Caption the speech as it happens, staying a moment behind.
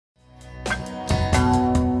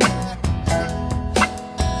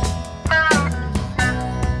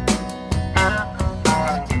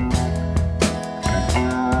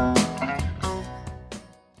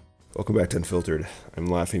Welcome back to Unfiltered. I'm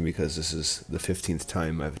laughing because this is the 15th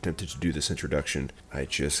time I've attempted to do this introduction. I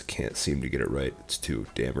just can't seem to get it right. It's too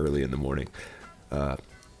damn early in the morning.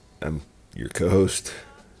 I'm your co-host,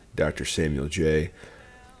 Dr. Samuel J.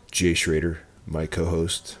 Jay Schrader, my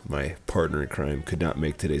co-host, my partner in crime, could not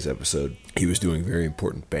make today's episode. He was doing very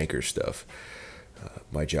important banker stuff.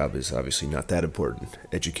 My job is obviously not that important,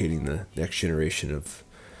 educating the next generation of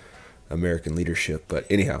American leadership. But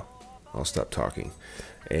anyhow, I'll stop talking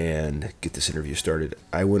and get this interview started.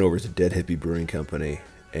 I went over to Hippie Brewing Company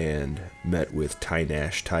and met with Ty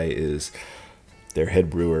Nash. Ty is their head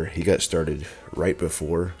brewer. He got started right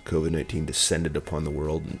before COVID-19 descended upon the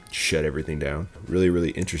world and shut everything down. Really,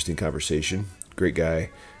 really interesting conversation. Great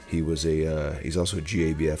guy. He's also a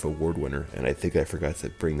GABF award winner, and I think I forgot to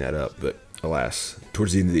bring that up, but alas,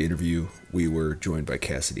 towards the end of the interview, we were joined by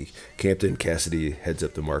Cassidy Campton. Cassidy heads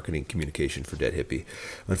up the marketing communication for Hippie.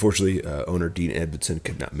 Unfortunately, owner Dean Edmondson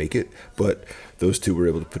could not make it, but those two were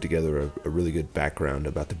able to put together a really good background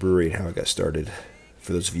about the brewery and how it got started.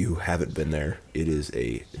 For those of you who haven't been there, it is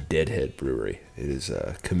a Deadhead brewery. It is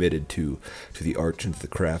committed to the art and to the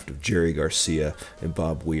craft of Jerry Garcia and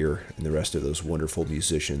Bob Weir and the rest of those wonderful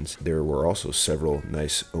musicians. There were also several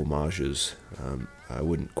nice homages. I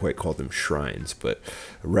wouldn't quite call them shrines, but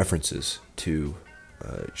references to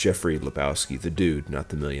Jeffrey Lebowski, the dude, not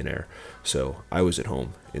the millionaire. So I was at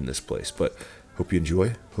home in this place. But hope you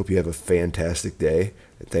enjoy. Hope you have a fantastic day.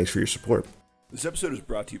 And thanks for your support. This episode is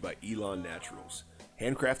brought to you by Elon Naturals.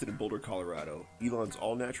 Handcrafted in Boulder, Colorado, Elon's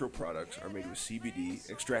all-natural products are made with CBD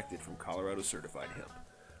extracted from Colorado-certified hemp.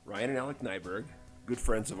 Ryan and Alec Nyberg, good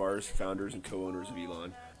friends of ours, founders and co-owners of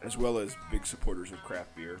Elon, as well as big supporters of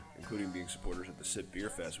craft beer, including being supporters at the SIP Beer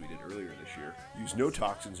Fest we did earlier this year, use no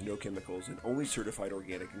toxins, no chemicals, and only certified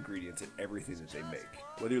organic ingredients in everything that they make.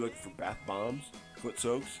 Whether you're looking for bath bombs, foot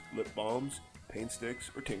soaks, lip balms, pain sticks,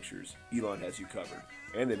 or tinctures, Elon has you covered.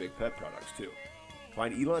 And they make pet products too.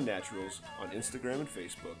 Find Elon Naturals on Instagram and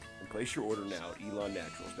Facebook and place your order now at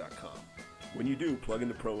elonnaturals.com. When you do, plug in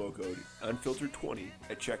the promo code Unfiltered20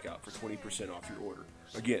 at checkout for 20% off your order.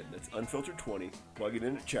 Again, that's Unfiltered20. Plug it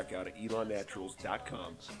in at checkout at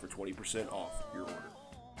elonnaturals.com for 20% off your order.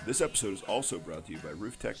 This episode is also brought to you by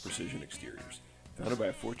Roof Tech Precision Exteriors. Founded by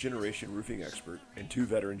a fourth-generation roofing expert and two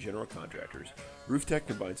veteran general contractors, Roof Tech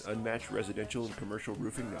combines unmatched residential and commercial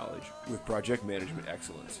roofing knowledge with project management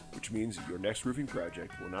excellence, which means your next roofing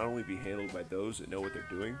project will not only be handled by those that know what they're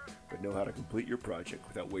doing, but know how to complete your project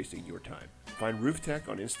without wasting your time. Find Roof Tech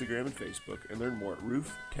on Instagram and Facebook and learn more at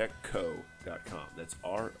rooftechco.com. That's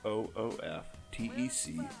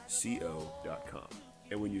ROOFTECCO.com.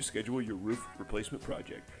 And when you schedule your roof replacement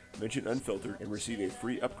project, mention Unfiltered and receive a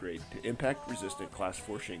free upgrade to impact-resistant Class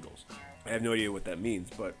 4 shingles. I have no idea what that means,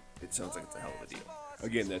 but it sounds like it's a hell of a deal.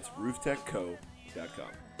 Again, that's rooftechco.com.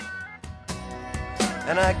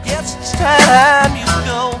 And I guess it's time you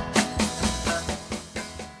go.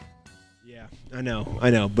 Yeah, I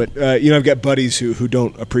know. But, I've got buddies who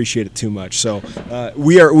don't appreciate it too much. So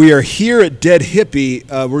we are here at Dead Hippie.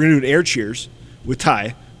 We're going to do an air cheers with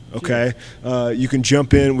Ty. Okay, you can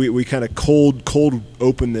jump in. We kind of cold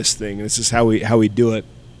open this thing. This is how we do it.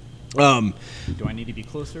 Do I need to be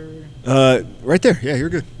closer? Right there. Yeah, you're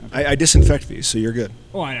good. Okay. I disinfect these, so you're good.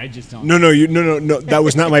 Oh, I just don't. No. That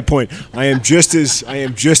was not my point. I am just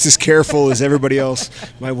as careful as everybody else.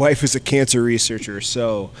 My wife is a cancer researcher,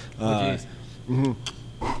 so.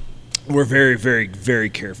 We're very, very, very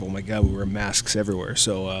careful. My God, we wear masks everywhere.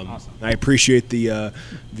 So awesome. I appreciate the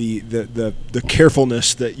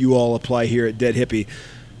carefulness that you all apply here at Dead Hippie.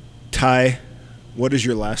 Ty, what is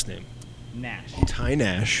your last name? Nash. Ty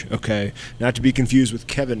Nash. Okay, not to be confused with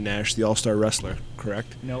Kevin Nash, the all-star wrestler.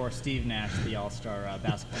 Correct? No, or Steve Nash, the all-star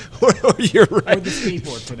basketball player. You're right. Or the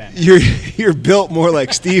skateboard for that. You're built more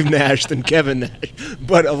like Steve Nash than Kevin Nash.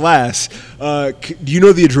 But alas, do you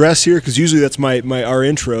know the address here? Because usually that's our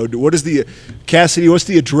intro. What is Cassidy? What's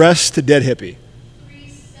the address to Dead Hippie?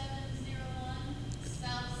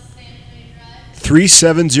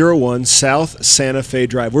 3701 South Santa Fe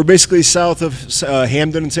Drive. We're basically south of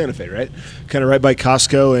Hamden and Santa Fe, right? Kind of right by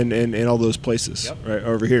Costco and all those places. Yep. Right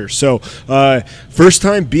over here. So first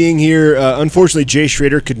time being here. Unfortunately, Jay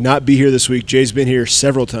Schrader could not be here this week. Jay's been here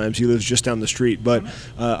several times. He lives just down the street. But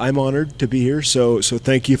I'm honored to be here. So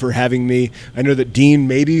thank you for having me. I know that Dean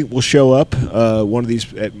maybe will show up at one of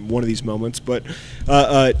these moments. But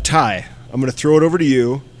Ty, I'm going to throw it over to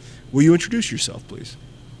you. Will you introduce yourself, please?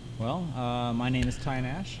 Well, my name is Ty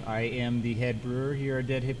Nash. I am the head brewer here at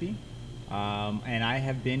Dead Hippie, and I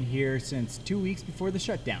have been here since 2 weeks before the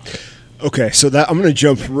shutdown. Okay, so I'm going to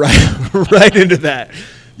jump right into that.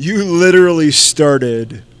 You literally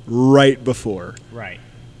started right before. Right.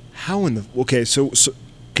 How in the okay? So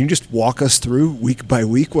can you just walk us through week by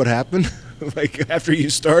week what happened? Like after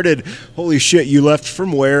you started, holy shit, you left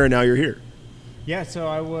from where and now you're here. Yeah, so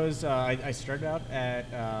I was I started out at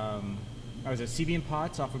I was at CB and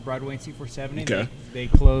Potts off of Broadway and C470. Okay. They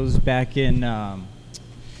closed back in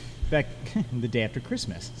back the day after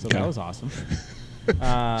Christmas, so that was awesome.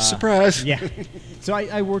 Surprise! Yeah, so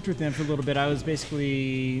I worked with them for a little bit. I was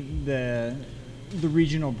basically the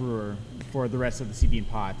regional brewer for the rest of the CB and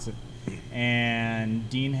Potts, and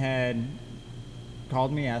Dean had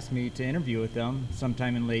called me, asked me to interview with them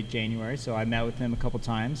sometime in late January. So I met with him a couple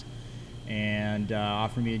times and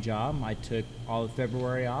offered me a job. I took all of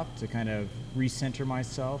February off to kind of recenter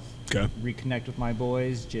myself, reconnect with my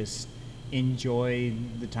boys, just enjoy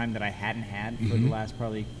the time that I hadn't had for the last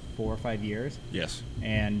probably 4 or 5 years. Yes.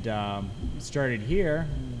 And started here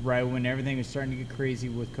right when everything was starting to get crazy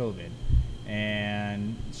with COVID,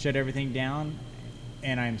 and shut everything down.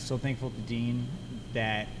 And I'm so thankful to Dean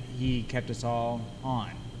that he kept us all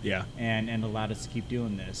on, and allowed us to keep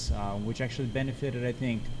doing this, which actually benefited, I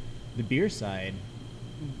think, the beer side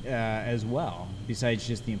as well, besides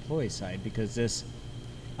just the employee side, because this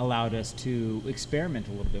allowed us to experiment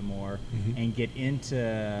a little bit more and get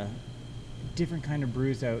into different kind of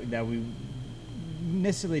brews that we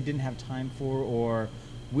necessarily didn't have time for, or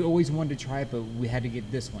we always wanted to try it, but we had to get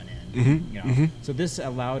this one in. So this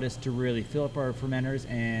allowed us to really fill up our fermenters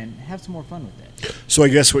and have some more fun with it. So I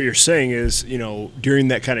guess what you're saying is, during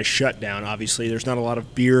that kind of shutdown, obviously there's not a lot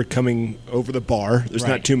of beer coming over the bar. There's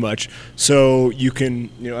not too much. So you can,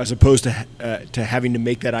 as opposed to having to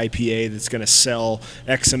make that IPA that's going to sell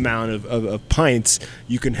X amount of pints,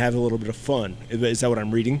 you can have a little bit of fun. Is that what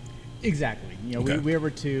I'm reading? Exactly. We were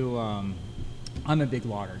to. I'm a big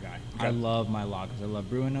lager guy. I love my lagers. I love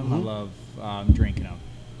brewing them. I love drinking them,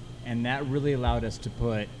 and that really allowed us to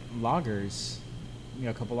put lagers,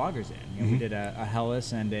 a couple lagers in. We did a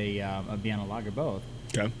Helles and a Vienna lager both,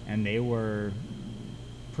 and they were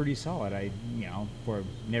pretty solid. For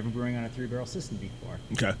never brewing on a 3-barrel system before.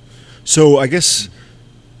 Okay, so I guess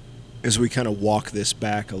as we kind of walk this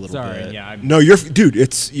back a little bit. Sorry, yeah. No,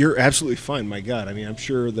 you're absolutely fine. My God, I mean, I'm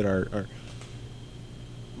sure that our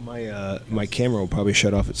my camera will probably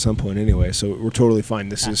shut off at some point anyway, so we're totally fine.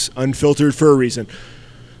 This is unfiltered for a reason.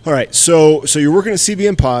 All right, so you're working at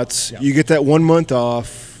CBN Potts. You get that 1 month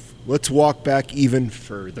off. Let's walk back even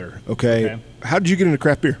further, okay? How did you get into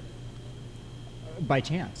craft beer? By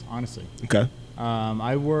chance, honestly. Okay.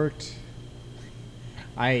 I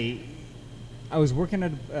was working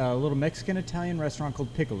at a little Mexican-Italian restaurant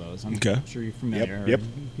called Piccolo's. I'm sure you're familiar. Yep.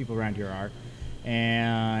 People around here are.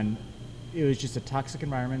 And it was just a toxic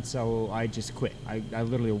environment, so I just quit. I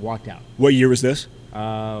literally walked out. What year was this?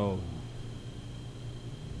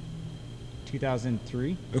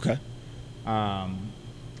 2003. Okay.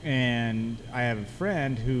 And I have a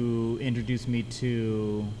friend who introduced me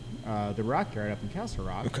to the Rock Yard up in Castle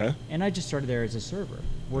Rock. Okay. And I just started there as a server.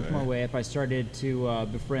 Worked my way up. I started to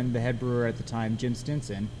befriend the head brewer at the time, Jim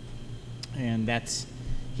Stinson. And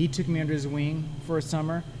he took me under his wing for a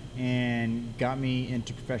summer and got me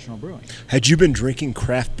into professional brewing. Had you been drinking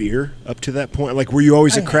craft beer up to that point? Like, were you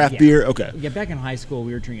always a craft beer? Okay. Yeah, back in high school,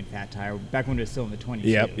 we were drinking Fat Tire, back when it was still in the 20s.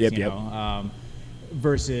 Yep.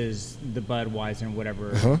 Versus the Budweiser and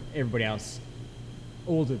whatever everybody else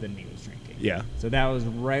older than me was drinking. Yeah. So that was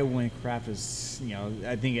right when craft was,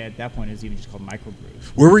 I think at that point it was even just called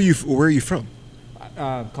microbrews. Where are you from?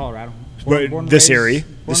 Colorado. This area?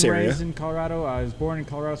 Raised in Colorado. I was born in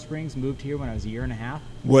Colorado Springs, moved here when I was a year and a half.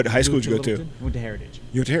 What high school did you go to? Went to Heritage.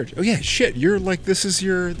 You went to Heritage. Oh yeah, shit. You're like this is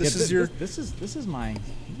my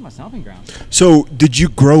stomping ground. So, did you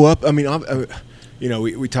grow up? I mean,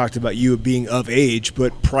 we talked about you being of age,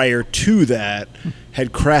 but prior to that,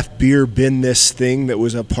 had craft beer been this thing that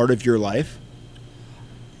was a part of your life?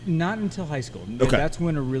 Not until high school. Okay. That's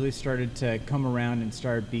when it really started to come around and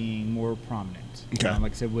start being more prominent. Okay.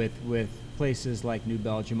 Like I said, with places like New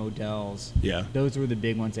Belgium, Odell's. Yeah. Those were the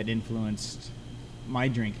big ones that influenced my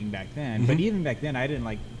drinking back then. But even back then, I didn't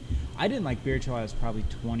like beer till I was probably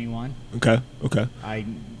 21. Okay. I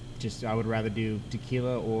would rather do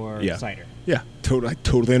tequila or cider. Yeah, I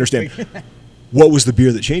totally understand. What was the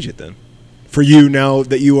beer that changed it then? For you, now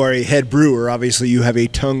that you are a head brewer, obviously you have a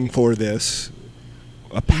tongue for this,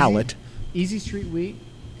 a palate. Easy Street Wheat,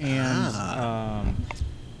 and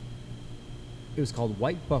it was called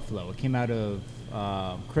White Buffalo. It came out of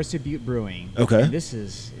Crested Butte Brewing. Okay.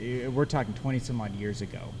 And we're talking 20-some-odd years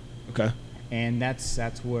ago. Okay. And that's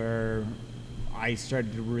where I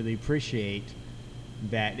started to really appreciate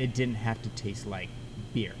that it didn't have to taste like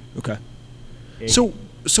beer. Okay. So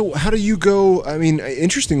how do you go? I mean,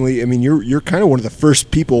 interestingly, I mean, you're kind of one of the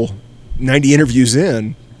first people 90 interviews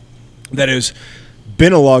in that has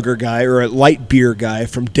been a lager guy or a light beer guy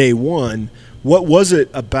from day one. What was it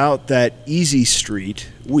about that Easy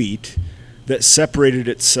Street wheat that separated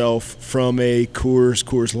itself from a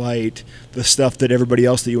Coors Light, the stuff that everybody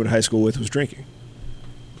else that you went to high school with was drinking?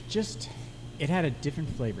 Just, it had a different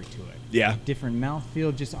flavor to it. Yeah. Different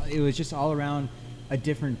mouthfeel. It was just all around a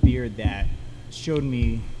different beer that showed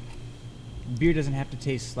me beer doesn't have to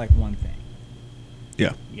taste like one thing.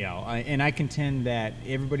 Yeah. You know, and I contend that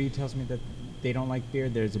everybody who tells me that they don't like beer,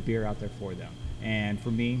 there's a beer out there for them. And for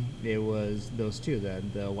me, it was those two,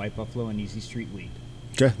 the White Buffalo and Easy Street Wheat.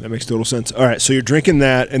 Okay, that makes total sense. All right, so you're drinking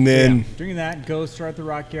that, and then drinking that, go start the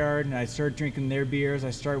Rock Yard, and I started drinking their beers. I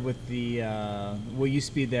started with the what used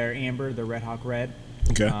to be their Amber, the Red Hawk Red.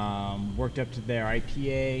 Okay. Worked up to their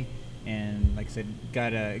IPA, and like I said,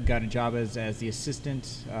 got a job as the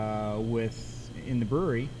assistant in the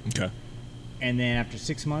brewery. Okay. And then after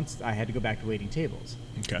 6 months, I had to go back to waiting tables.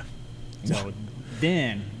 Okay. So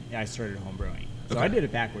then I started home brewing. So I did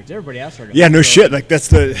it backwards. Everybody else started. Yeah, no shit. Like that's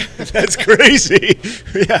crazy.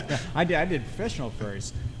 Yeah. I did professional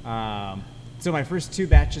first. So my first 2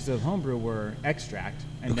 batches of homebrew were extract,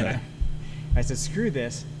 and then I said, screw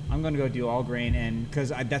this. I'm going to go do all grain, and because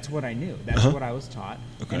that's what I knew. That's what I was taught.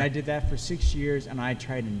 Okay. And I did that for 6 years, and I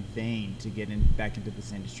tried in vain to get back into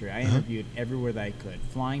this industry. I interviewed everywhere that I could.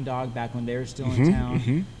 Flying Dog back when they were still in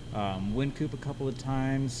town. Wind Coop a couple of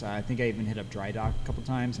times. I think I even hit up Dry Dock a couple of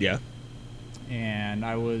times. Yeah. And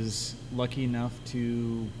I was lucky enough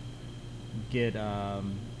to get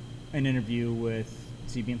an interview with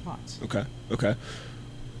CB and Potts. Okay.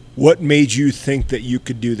 What made you think that you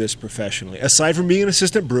could do this professionally? Aside from being an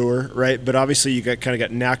assistant brewer, right? But obviously you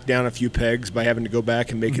got knocked down a few pegs by having to go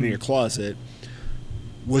back and make it in your closet.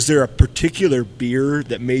 Was there a particular beer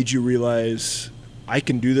that made you realize, I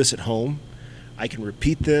can do this at home? I can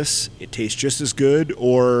repeat this. It tastes just as good?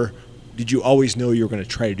 Or did you always know you were going to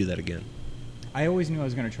try to do that again? I always knew I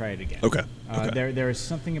was going to try it again. Okay. There is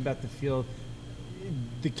something about the feel,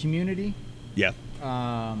 the community. Yeah.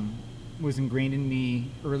 Was ingrained in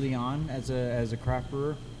me early on as a craft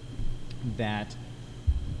brewer that,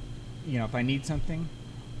 you know, if I need something,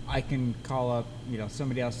 I can call up, you know,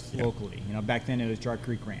 somebody else locally. You know, back then it was Jar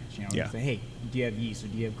Creek Ranch. You know, say, hey, do you have yeast or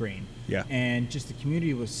do you have grain? Yeah. And just the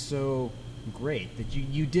community was so great that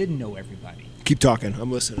you did know everybody. Keep talking.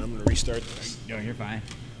 I'm listening. I'm going to restart this. No, you're fine.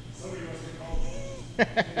 Somebody must have called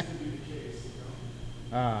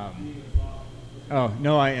me. Oh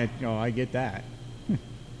no, I get that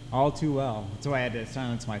all too well. That's why I had to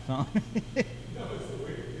silence my phone. No, it's the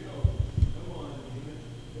way to go. Come on,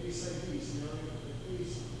 face like these, now the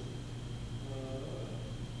face.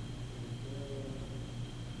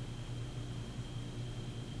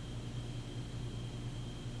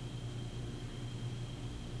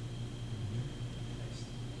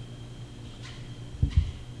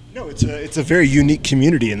 No, it's a very unique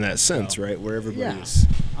community in that sense, right? Where everybody is.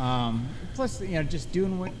 Plus, you know, just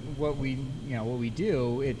doing what we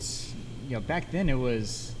do. It's, you know, back then it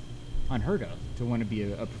was unheard of to want to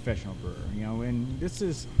be a professional brewer. You know, and this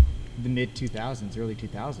is the mid 2000s, early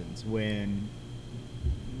 2000s, when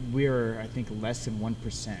we were, I think, less than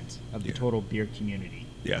 1% of the total beer community.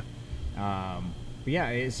 Yeah. But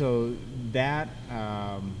yeah, so that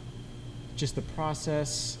just the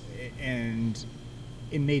process, and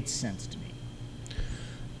it made sense to me.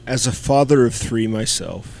 As a father of 3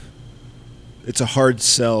 myself, it's a hard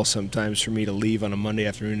sell sometimes for me to leave on a Monday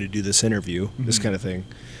afternoon to do this interview, this kind of thing.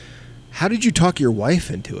 How did you talk your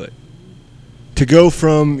wife into it? To go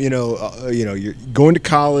from, you're going to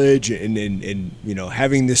college and you know,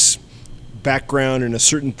 having this background in a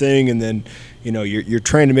certain thing, and then, you know, you're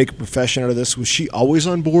trying to make a profession out of this. Was she always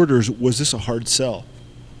on board, or was this a hard sell?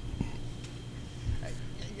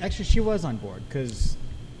 Actually, she was on board, because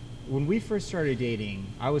when we first started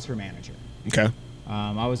dating, I was her manager. Okay.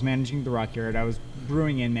 I was managing the Rock Yard. I was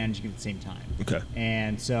brewing and managing at the same time. Okay.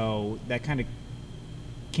 And so that kind of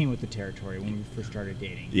came with the territory when we first started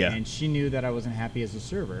dating. Yeah. And she knew that I wasn't happy as a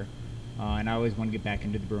server, and I always wanted to get back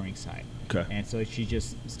into the brewing side. Okay. And so she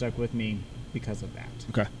just stuck with me because of that.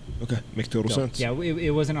 Okay. Makes total sense. Yeah,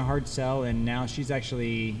 it wasn't a hard sell, and now she's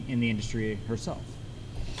actually in the industry herself.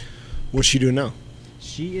 What's she doing now?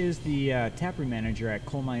 She is the taproom manager at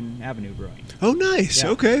Coal Mine Avenue Brewing. Oh, nice. Yeah.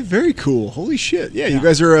 Okay, very cool. Holy shit. Yeah, you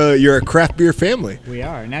guys are you're a craft beer family. We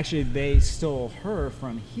are, and actually they stole her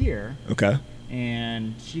from here. Okay.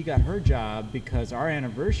 And she got her job because our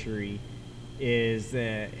anniversary is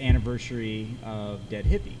the anniversary of Dead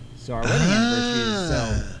Hippie. So our wedding anniversary is,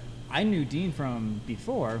 so I knew Dean from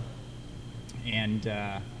before,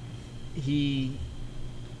 and he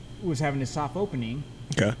was having a soft opening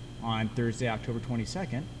Okay. on Thursday, October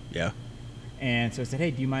 22nd. Yeah. And so I said,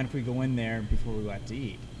 hey, do you mind if we go in there before we go out to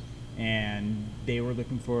eat? And they were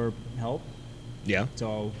looking for help. Yeah.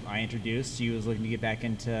 So I introduced. She was looking to get back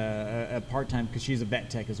into a part-time, because she's a vet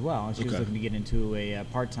tech as well. And she was Okay. looking to get into a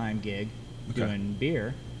part-time gig doing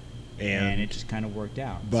beer. And it just kind of worked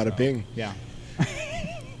out. Bada bing. Yeah.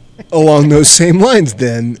 Along those same lines,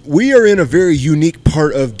 then, we are in a very unique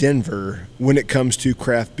part of Denver when it comes to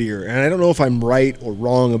craft beer. And I don't know if I'm right or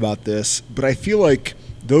wrong about this, but I feel like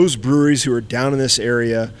those breweries who are down in this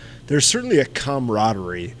area, there's certainly a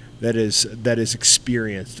camaraderie that is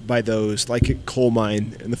experienced by those, like at Coal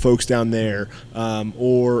Mine and the folks down there,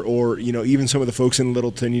 or even some of the folks in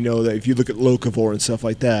Littleton. That if you look at Locavore and stuff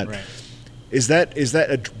like that. Right. Is that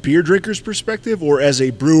a beer drinker's perspective, or as a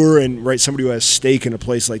brewer and somebody who has stake in a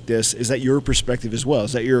place like this, is that your perspective as well?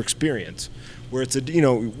 Is that your experience? Where it's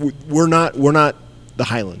we're not the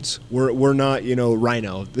Highlands, we're not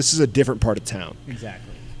Rhino. This is a different part of town.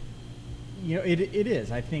 Exactly. It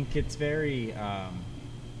is. I think it's very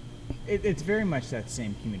it's very much that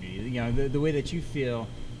same community. The way that you feel,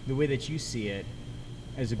 the way that you see it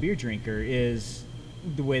as a beer drinker is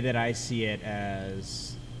the way that I see it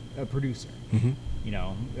as a producer.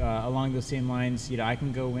 Mm-hmm. Along those same lines, I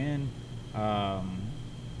can go in to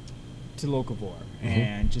Locavore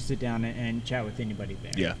and just sit down and chat with anybody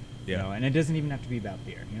there. Yeah. Yeah. And it doesn't even have to be about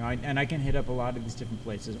beer. And I can hit up a lot of these different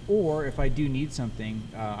places. Or if I do need something,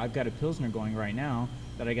 I've got a Pilsner going right now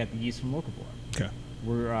that I got the yeast from Locavore. Okay.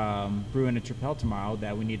 We're brewing a Tripel tomorrow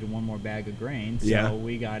that we needed one more bag of grain. So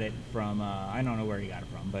we got it from, I don't know where he got it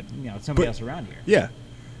from, but somebody else around here. Yeah.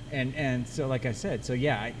 And so, like I said,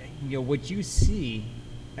 what you see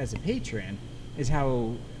as a patron is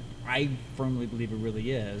how I firmly believe it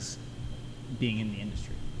really is being in the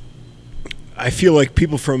industry. I feel like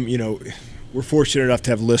people from, we're fortunate enough to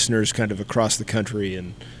have listeners kind of across the country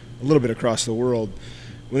and a little bit across the world.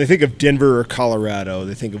 When they think of Denver or Colorado,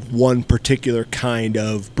 they think of one particular kind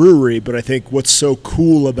of brewery, but I think what's so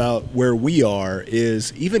cool about where we are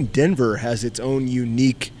is even Denver has its own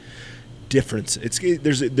unique difference.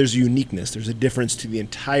 There's a uniqueness. There's a difference to the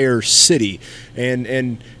entire city, and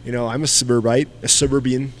I'm a suburbian.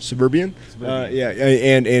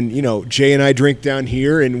 And Jay and I drink down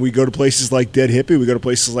here, and we go to places like Dead Hippie. We go to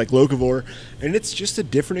places like Locavore, and it's just a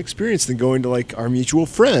different experience than going to like our mutual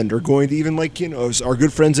friend or going to even our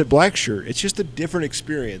good friends at Black Shirt. It's just a different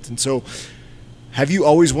experience. And so, have you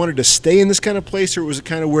always wanted to stay in this kind of place, or was it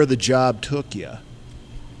kind of where the job took you?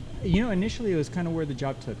 Initially it was kind of where the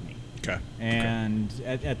job took me. Okay. And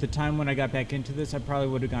at the time when I got back into this, I probably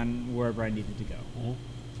would have gone wherever I needed to go.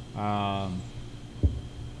 Mm-hmm.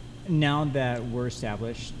 Now that we're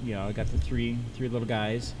established, I got the three little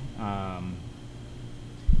guys.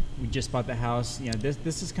 We just bought the house.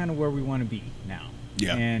 This is kind of where we want to be now.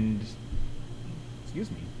 Yeah. And excuse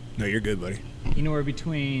me. No, you're good, buddy. Anywhere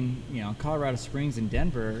between Colorado Springs and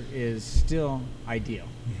Denver is still ideal.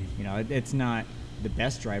 Mm-hmm. It's not the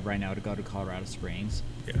best drive right now to go to Colorado Springs.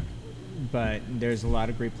 Yeah. But there's a lot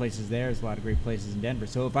of great places there. There's a lot of great places in Denver.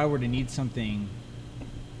 So if I were to need something,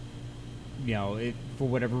 for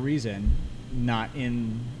whatever reason, not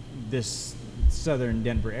in this southern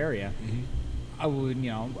Denver area, mm-hmm. I would,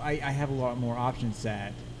 I have a lot more options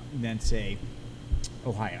than say,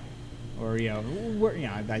 Ohio. Or,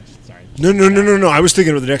 sorry. No. I was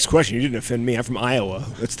thinking of the next question. You didn't offend me. I'm from Iowa.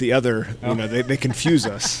 That's the other, they confuse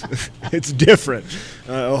us. It's different.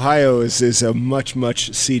 Ohio is a much,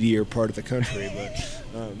 much seedier part of the country. But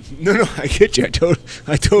no, I get you.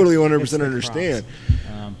 I totally 100% understand.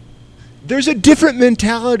 There's a different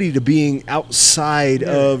mentality to being outside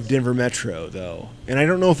of Denver Metro, though. And I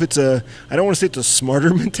don't know if I don't want to say it's a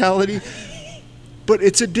smarter mentality, but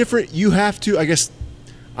it's a different, you have to, I guess,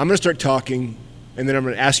 I'm going to start talking, and then I'm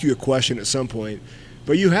going to ask you a question at some point.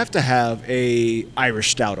 But you have to have a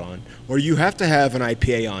Irish Stout on, or you have to have an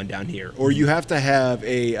IPA on down here, or you have to have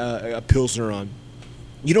a Pilsner on.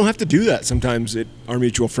 You don't have to do that sometimes at our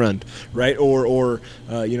mutual friend, right? Or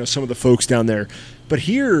some of the folks down there. But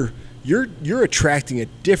here, you're attracting a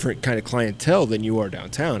different kind of clientele than you are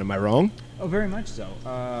downtown. Am I wrong? Oh, very much so.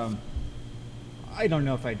 I don't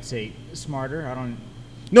know if I'd say smarter.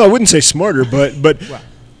 No, I wouldn't say smarter, but well.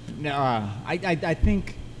 No, I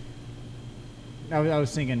think I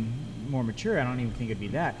was thinking more mature. I don't even think it'd be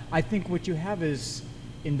that. I think what you have is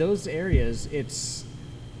in those areas, it's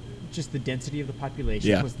just the density of the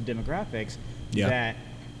population plus the demographics. Yeah. That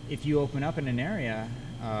if you open up in an area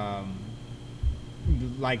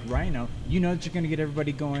like Rhino, that you're going to get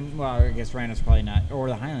everybody going. Well, I guess Rhino's probably not, or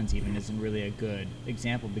the Highlands even isn't really a good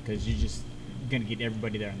example because going to get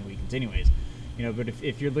everybody there on the weekends anyways. But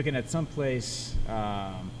if you're looking at some place,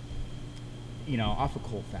 off of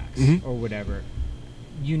Colfax or whatever,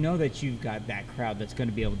 that you've got that crowd that's going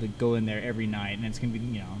to be able to go in there every night, and it's going to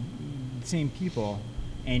be, the same people,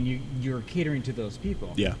 and you're catering to those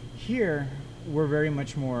people. Yeah. Here, we're very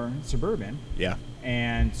much more suburban. Yeah.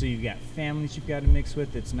 And so you've got families you've got to mix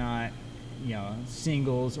with. It's not,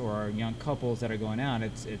 singles or young couples that are going out.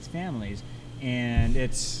 It's families. And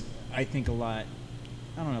it's, I think, but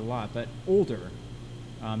older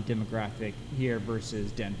demographic here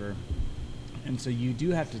versus Denver. And so you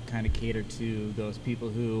do have to kind of cater to those people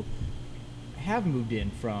who have moved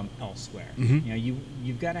in from elsewhere.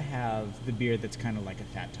 You've got to have the beer that's kind of like a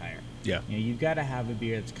Fat Tire. Yeah. You've got to have a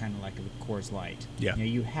beer that's kind of like a Coors Light. Yeah.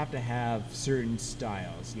 You have to have certain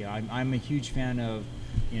styles. I'm a huge fan of,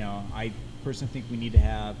 I personally think we need to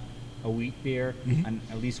have a wheat beer,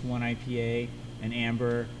 at least one IPA, an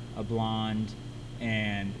amber, a blonde,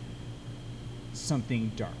 and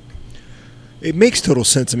something dark. It makes total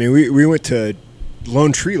sense. I mean, we went to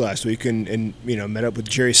Lone Tree last week and met up with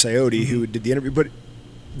Jerry Coyote, who did the interview. But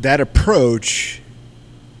that approach,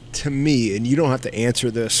 to me, and you don't have to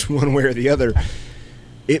answer this one way or the other,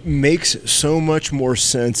 it makes so much more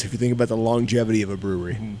sense if you think about the longevity of a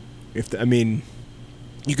brewery.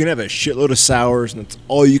 You can have a shitload of sours, and that's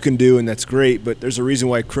all you can do, and that's great. But there's a reason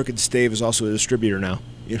why Crooked Stave is also a distributor now.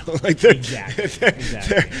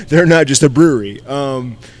 They're not just a brewery.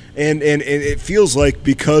 And it feels like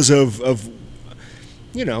because of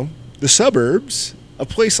the suburbs, a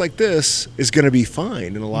place like this is going to be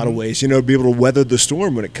fine in a lot of ways. Be able to weather the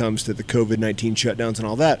storm when it comes to the COVID-19 shutdowns and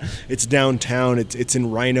all that. It's downtown. It's in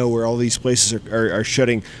Rhino where all these places are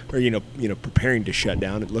shutting or preparing to shut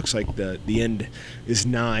down. It looks like the end is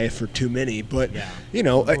nigh for too many. But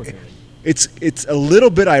it's a little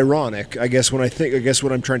bit ironic, I guess. What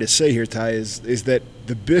I'm trying to say here, Ty, is that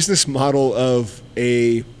the business model of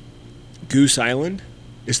a Goose Island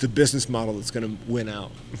is the business model that's going to win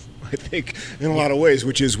out, I think, in a lot of ways,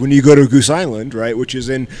 which is when you go to Goose Island, right, which is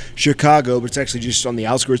in Chicago, but it's actually just on the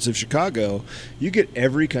outskirts of Chicago, you get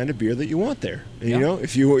every kind of beer that you want there. And,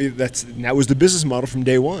 that was the business model from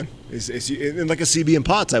day one. Is like a CB and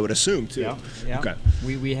Potts, I would assume, too. Yeah. Okay.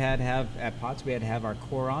 We had to have, at Potts, we had to have our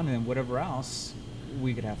core on, and whatever else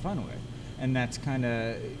we could have fun with. And that's kind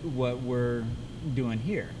of what we're doing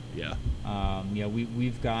here. Yeah.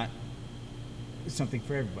 We've got something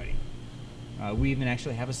for everybody. We even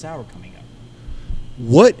actually have a sour coming up.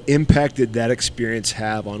 What impact did that experience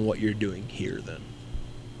have on what you're doing here then?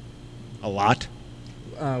 A lot?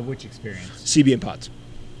 Which experience? CB and Potts.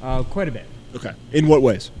 Quite a bit. Okay. In what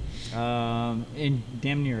ways? In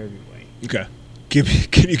damn near every way. Okay. Can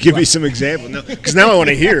you give me some examples? No, because now I want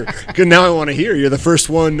to hear. You're the first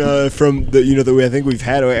one from the I think we've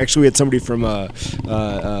had. Actually, we had somebody from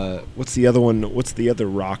what's the other one? What's the other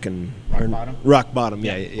Rock Bottom? Rock Bottom.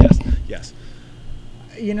 Yeah. Yes.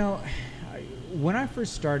 When I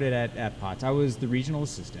first started at Potts, I was the regional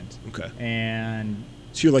assistant. Okay. And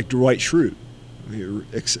so you're like Dwight Schrute, you're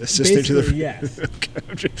assistant to the. Yes.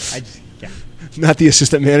 Okay. Not the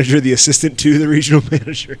assistant manager, the assistant to the regional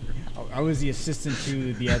manager. I was the assistant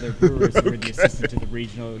to the other brewers who were the assistant to the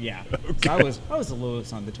regional. Yeah. Okay. So I was the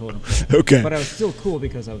lowest on the totem pole. Okay. But I was still cool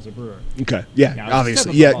because I was a brewer. Okay. Yeah.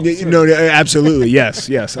 Obviously. Yeah. No. Absolutely. Yes.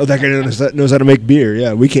 Oh, that guy knows how to make beer.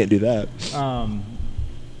 Yeah. We can't do that.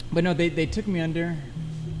 But no, they took me under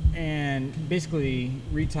and basically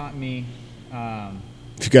retaught me.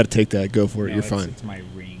 If you got to take that, go for it. You're fine. It's my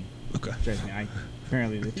ring. Okay. Trust me.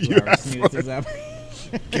 Apparently the 2 hour snooze is up.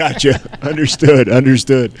 Gotcha. Understood.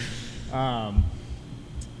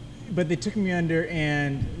 But they took me under,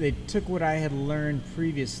 and they took what I had learned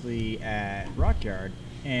previously at Rockyard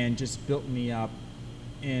and just built me up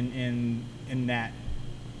in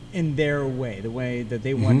their way, the way that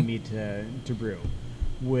they wanted me to brew,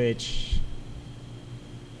 which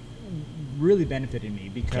really benefited me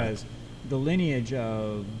because the lineage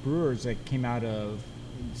of brewers that came out of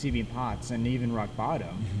CB and Potts and even Rock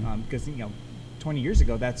Bottom, because 20 years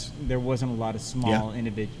ago, there wasn't a lot of small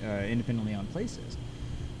independently owned places.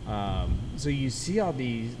 So you see a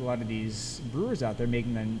lot of these brewers out there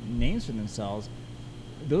making the names for themselves.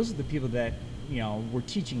 Those are the people that were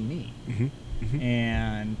teaching me,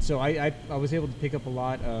 and so I was able to pick up a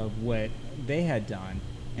lot of what they had done.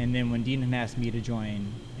 And then when Dean had asked me to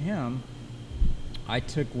join him, I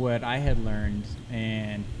took what I had learned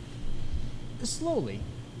and slowly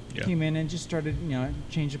came in and just started,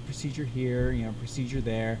 change the procedure here, procedure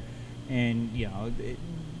there, and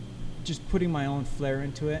just putting my own flair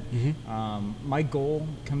into it. My goal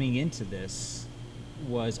coming into this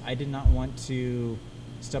was I did not want to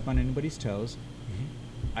step on anybody's toes.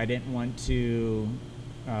 I didn't want to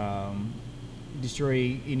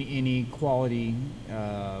destroy any quality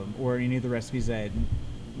or any of the recipes that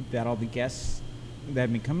all the guests that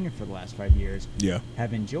have been coming here for the last 5 years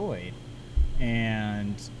have enjoyed.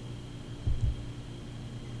 And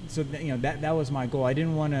so that was my goal. I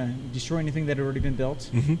didn't want to destroy anything that had already been built,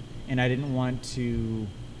 and I didn't want to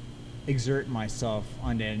exert myself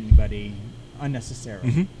onto anybody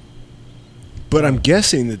unnecessarily. But I'm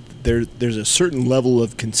guessing that there's a certain level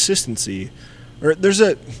of consistency, or I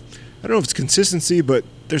don't know if it's consistency, but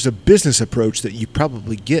there's a business approach that you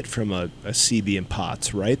probably get from a CB and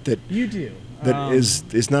Potts, right? That you do. That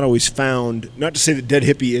is not always found. Not to say that Dead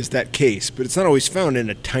Hippie is that case, but it's not always found in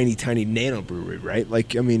a tiny nano brewery, right?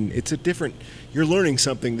 Like, I mean, it's a different. You're learning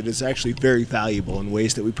something that is actually very valuable in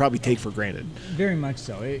ways that we probably take for granted. Very much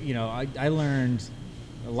so. I learned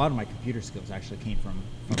a lot of my computer skills actually came from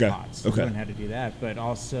Potts. I learned how to do that, but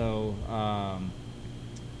also,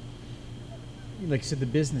 like I said, the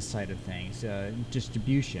business side of things,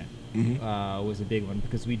 distribution was a big one,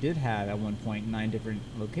 because we did have at one point 9 different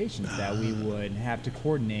locations that we would have to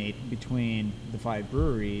coordinate between the 5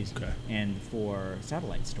 breweries and the 4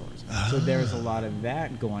 satellite stores. So there was a lot of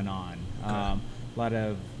that going on.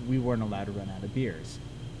 We weren't allowed to run out of beers.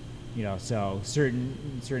 So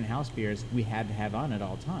certain house beers we had to have on at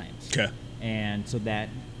all times. Okay. And so that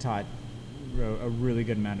taught a really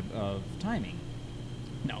good amount of timing.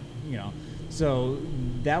 So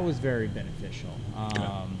that was very beneficial.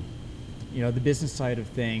 The business side of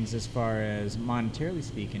things, as far as monetarily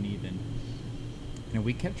speaking, even,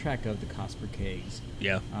 we kept track of the cost per kegs.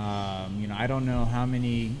 Yeah. I don't know how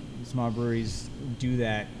many small breweries do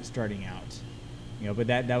that starting out. But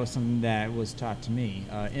that was something that was taught to me.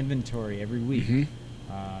 Inventory every week.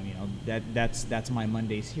 That's my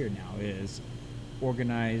Mondays here now, is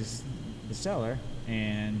organize the cellar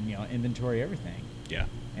and inventory everything. Yeah.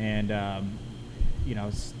 And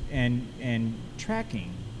and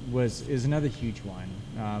tracking is another huge one.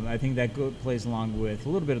 I think that plays along with a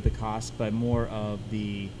little bit of the cost, but more of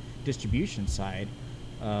the distribution side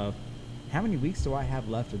of how many weeks do I have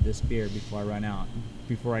left of this beer before I run out,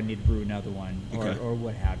 before I need to brew another one, or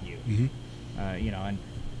what have you. And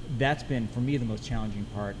that's been, for me, the most challenging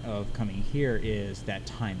part of coming here is that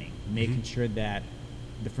timing, making sure that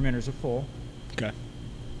the fermenters are full. Okay.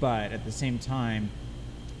 But at the same time,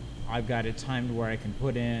 I've got it timed where I can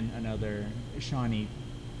put in another Shawnee,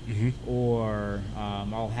 or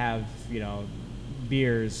I'll have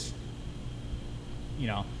beers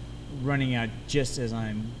running out just as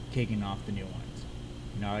I'm kicking off the new ones.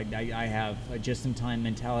 I have a just-in-time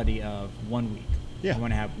mentality of 1 week. Yeah. I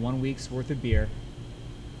want to have 1 week's worth of beer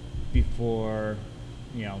before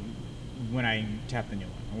when I tap the new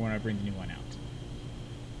one, or when I bring the new one out.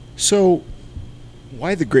 So,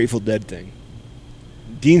 why the Grateful Dead thing?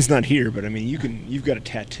 Dean's not here, but I mean, you've got a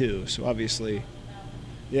tattoo, so obviously,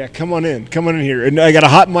 yeah. Come on in here. And I got a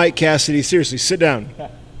hot mic, Cassidy. Seriously, sit down.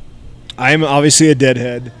 I'm obviously a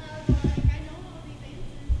Deadhead.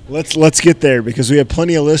 Let's get there, because we have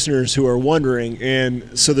plenty of listeners who are wondering,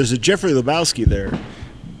 and so there's a Jeffrey Lebowski there.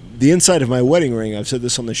 The inside of my wedding ring, I've said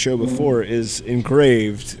this on the show before, is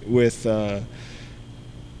engraved with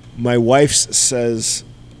my wife's says,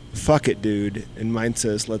 "Fuck it, dude," and mine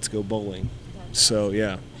says, "Let's go bowling." So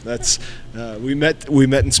yeah, that's we met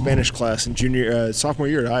in Spanish class in sophomore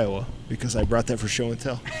year at Iowa, because I brought that for show and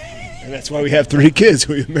tell, and that's why we have 3 kids.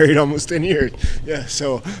 We've been married almost 10 years. Yeah,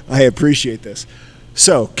 so I appreciate this.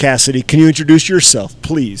 So Cassidy, can you introduce yourself,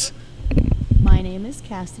 please? My name is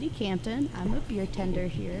Cassidy Campton. I'm a beer tender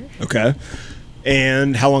here. Okay,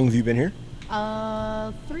 and how long have you been here?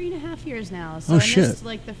 3.5 years now. So I missed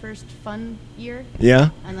the first fun year. Yeah.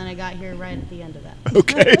 And then I got here right at the end of that.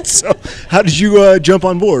 Okay. So how did you jump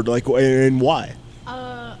on board? And why?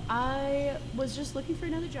 I was just looking for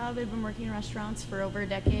another job. I've been working in restaurants for over a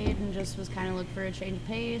decade and just was kind of looking for a change of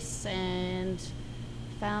pace, and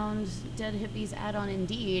found Dead Hippie's ad on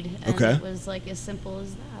Indeed. And it was as simple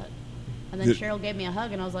as that. And then Cheryl gave me a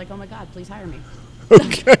hug, and I was like, oh my God, please hire me.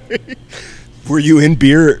 Okay. Were you in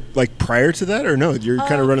beer prior to that, or no? You're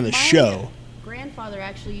kind of running the show. My grandfather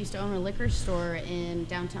actually used to own a liquor store in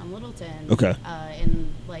downtown Littleton. Okay.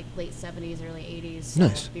 In late 70s, early 80s. So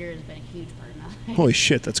nice. Beer has been a huge part of my life. Holy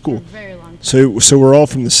shit, that's cool. For a very long time. So we're all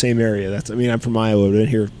from the same area. I'm from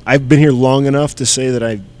Iowa. I've been here long enough to say that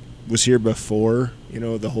I was here before.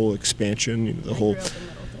 The whole expansion. The whole. I grew up in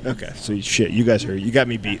Littleton. Okay, so you guys you got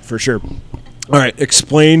me beat for sure. All right,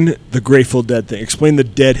 explain the Grateful Dead thing. Explain the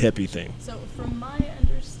Dead Hippie thing. So, from my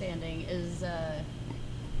understanding, is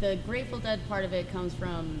the Grateful Dead part of it comes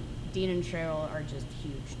from Dean and Cheryl are just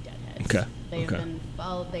huge Deadheads. Okay. They've Okay. been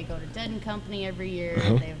they go to Dead and Company every year.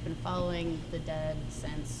 Uh-huh. They've been following the Dead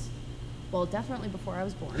since, well, definitely before I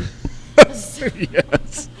was born. Yes.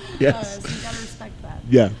 Yes. So you gotta respect that.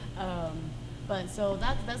 Yeah. But so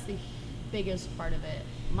that's the biggest part of it.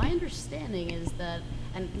 My understanding is that,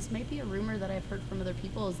 and this may be a rumor that I've heard from other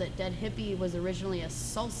people, is that Dead Hippie was originally a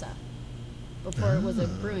salsa before it was a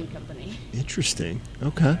brewing company. Interesting.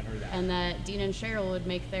 Okay. And that Dean and Cheryl would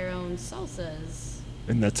make their own salsas.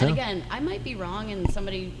 And that's And how. again, I might be wrong and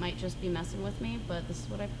somebody might just be messing with me, but this is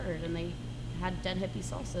what I've heard. And they had Dead Hippie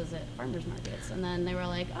salsas at farmers markets. And then they were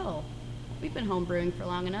like, oh, we've been home brewing for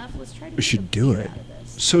long enough. Let's try to We make should a do beer it. out of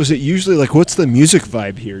this. So is it usually like, what's the music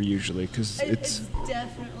vibe here usually? Because It's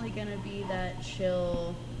definitely going to be that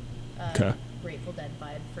chill, Okay. Grateful Dead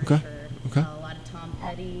vibe for Okay. sure. Okay. A lot of Tom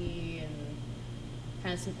Petty and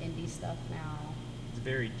kind of some indie stuff now. It's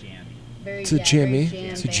very jammy. Very, It's a very jammy. jam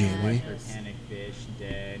It's a band. jammy. Panic Fish,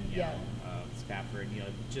 Dead, Yeah. Spafford,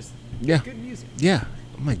 just Yeah. good music. Yeah.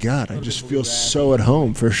 Oh my God, I Little just bit feel bluegrass. so at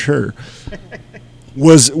home for sure.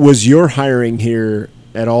 Was your hiring here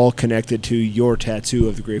at all connected to your tattoo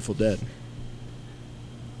of the Grateful Dead?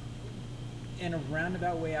 In a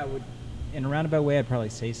roundabout way, I'd probably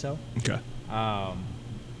say so. Okay. I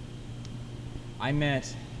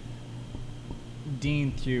met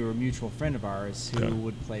Dean through a mutual friend of ours who Okay.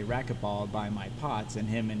 would play racquetball by my pots, and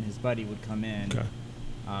him and his buddy would come in, Okay.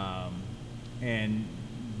 and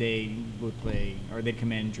they would play, or they'd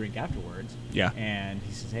come in and drink afterwards. Yeah. And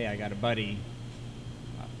he says, "Hey, I got a buddy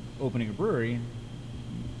opening a brewery.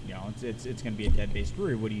 It's going to be a Dead-based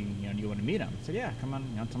brewery. What do you want to meet him?" I said, "Yeah, come on,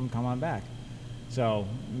 tell him come on back." So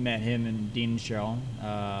met him and Dean and Cheryl,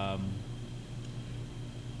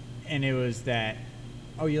 and it was that,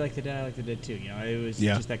 oh, you like the Dead, I like the Dead too. It was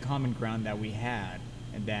Yeah. just that common ground that we had,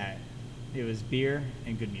 and that it was beer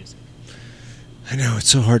and good music. I know it's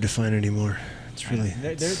so hard to find anymore. It's really.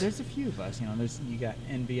 There's a few of us. You got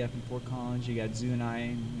NVF in Fort Collins. You got Zoo and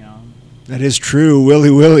I. That is true,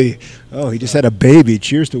 Willie. Oh, he just had a baby.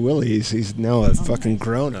 Cheers to Willie. He's now a fucking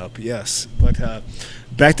grown up. Yes, but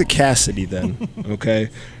back to Cassidy then. Okay,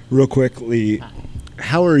 real quickly,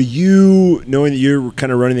 how are you, knowing that you're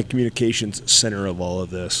kind of running the communications center of all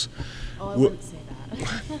of this? Oh, I wouldn't say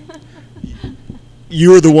that.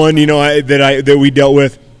 You're the one that we dealt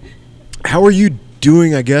with. How are you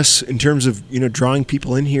doing, I guess, in terms of drawing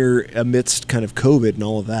people in here amidst kind of COVID and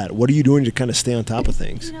all of that? What are you doing to kind of stay on top of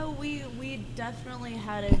things? We definitely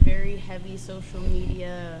had a very heavy social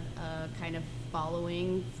media kind of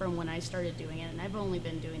following from when I started doing it, and I've only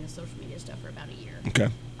been doing the social media stuff for about a year. Okay.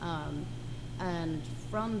 And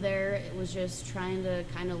from there, it was just trying to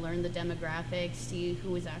kind of learn the demographics, see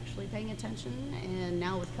who was actually paying attention. And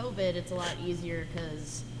now with COVID, it's a lot easier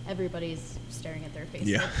because everybody's staring at their Facebook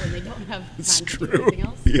Yeah. when they don't have It's time to do true. anything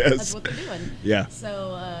else. Yes. That's what they're doing. Yeah.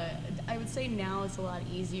 So I would say now it's a lot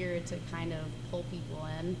easier to kind of pull people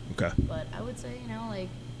in. Okay. But I would say, like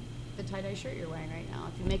the tie-dye shirt you're wearing right now,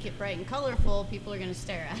 if you make it bright and colorful, people are going to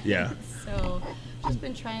stare at it. Yeah. So just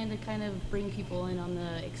been trying to kind of bring people in on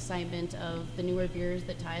the excitement of the newer beers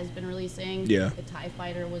that Ty has been releasing. Yeah. The Tie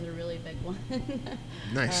Fighter was a really big one.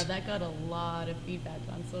 Nice. That got a lot of feedback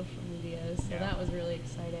on social media, so that was really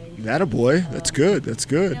exciting. That a boy. That's good. That's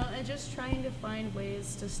good. And just trying to find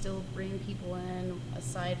ways to still bring people in,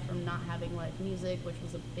 aside from not having live music, which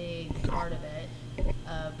was a big part of it.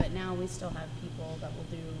 But now we still have people that will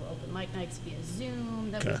do open mic nights via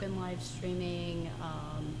Zoom that Okay. we've been live streaming,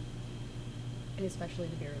 and especially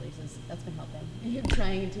the beer releases. That's been helping.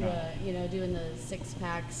 Trying to, doing the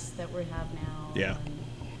 6-packs that we have now. Yeah.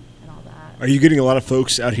 And all that. Are you getting a lot of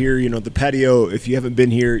folks out here? The patio, if you haven't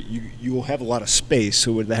been here, you will have a lot of space,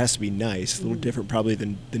 so that has to be nice. A little different probably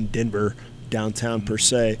than Denver downtown per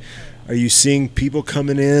se. Are you seeing people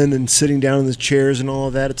coming in and sitting down in the chairs and all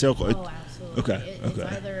of that? It's Oh, absolutely. Okay, It's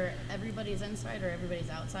okay. either everybody's inside or everybody's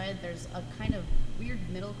outside. There's a kind of weird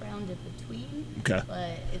middle ground in between. Okay.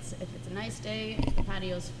 But if it's a nice day, the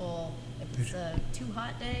patio's full. If it's a too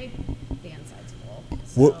hot day, the inside's full.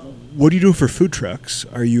 So, What are you doing for food trucks?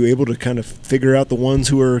 Are you able to kind of figure out the ones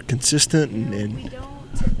who are consistent and we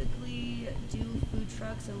don't typically do food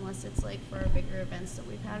trucks unless it's like for our bigger events that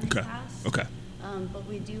we've had in the Okay. past. Okay. But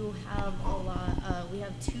we do have a lot. We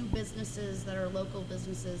have 2 businesses that are local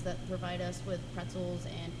businesses that provide us with pretzels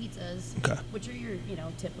and pizzas, Okay. which are your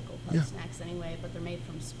typical pub Yeah. snacks anyway, but they're made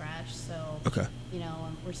from scratch. So Okay.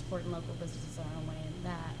 we're supporting local businesses on our own way in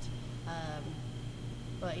that.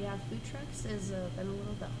 But yeah, food trucks has been a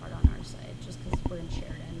little bit hard on our side just because we're in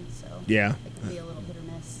Sheridan, so Yeah. it can be a little hit or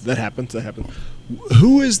miss. That happens.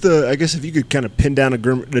 Who is I guess if you could kind of pin down a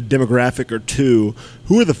demographic or two,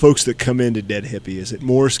 who are the folks that come into Dead Hippie? Is it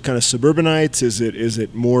more kind of suburbanites? Is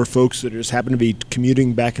it more folks that just happen to be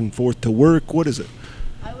commuting back and forth to work? What is it?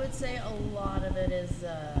 I would say a lot of it is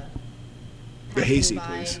The Hasty, by,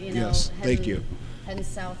 please. you know, Yes, thank you. Heading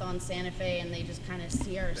south on Santa Fe, and they just kind of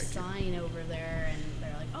see our sign over there, and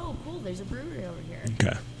they're like, "Oh, cool! There's a brewery over here."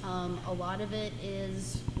 Okay. A lot of it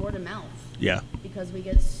is word of mouth. Yeah. Because we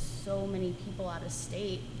get so many people out of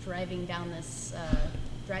state driving down this,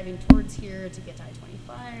 driving towards here to get to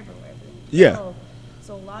I-25 or wherever they need to Yeah. go.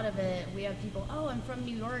 So a lot of it, we have people, oh, I'm from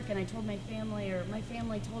New York, and I told my family, or my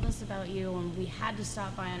family told us about you, and we had to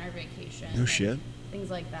stop by on our vacation. No shit. Things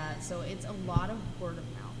like that. So it's a lot of word of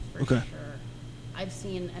mouth, for Okay. sure. I've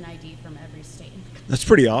seen an ID from every state. That's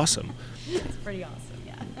pretty awesome. It's pretty awesome,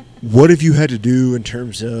 yeah. What have you had to do in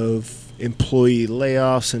terms of employee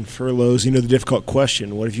layoffs and furloughs? You know, the difficult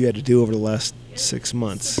question. What have you had to do over the last 6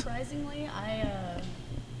 months? Surprisingly,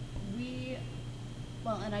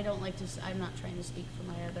 and I don't like to, I'm not trying to speak for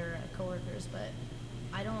my other coworkers, but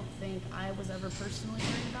I don't think I was ever personally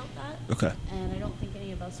worried about that. Okay. And I don't think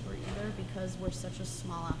any of us were either because we're such a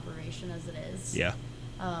small operation as it is. Yeah.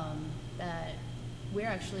 That we're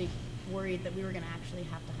actually worried that we were going to actually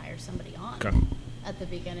have to hire somebody on Okay. at the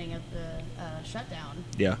beginning of the shutdown.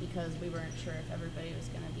 Yeah. Because we weren't sure if everybody was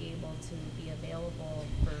going to be able to be available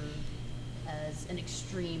as an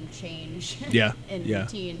extreme change Yeah. in Yeah.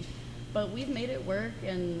 routine. But we've made it work,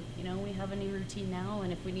 and we have a new routine now,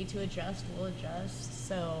 and if we need to adjust, we'll adjust.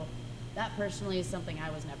 So that personally is something I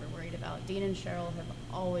was never worried about. Dean and Cheryl have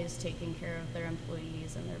always taken care of their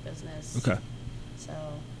employees and their business. Okay. So,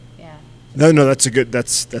 yeah. No, that's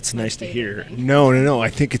that's My nice to favorite hear. thing. No. I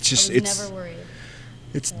think it's just I was never worried.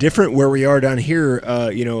 It's different where we are down here,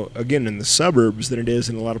 again in the suburbs than it is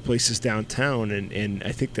in a lot of places downtown, and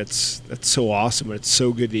I think that's so awesome and it's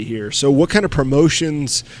so good to hear. So, what kind of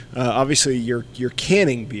promotions? Obviously, you're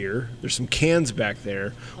canning beer. There's some cans back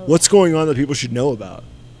there. Oh, What's going on that people should know about?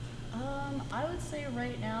 I would say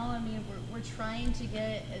right now, we're trying to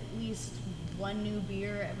get at least one new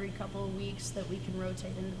beer every couple of weeks that we can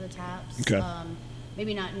rotate into the taps. Okay.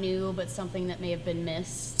 Maybe not new, but something that may have been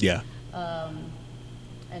missed. Yeah.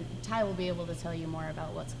 And Ty will be able to tell you more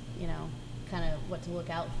about what's, kind of what to look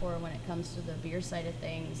out for when it comes to the beer side of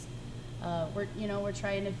things. We're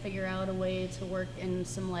trying to figure out a way to work in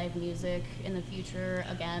some live music in the future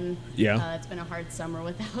again. Yeah. It's been a hard summer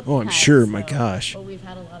without Oh, I'm that, sure. My gosh. But we've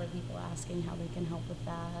had a lot of people asking how they can help with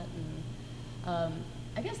that. And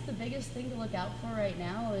I guess the biggest thing to look out for right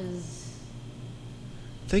now is...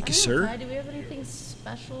 Thank you, I don't know, sir. Ty, do we have anything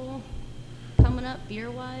special coming up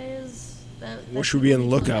beer-wise? That What should we be on the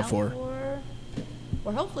people need to lookout look for?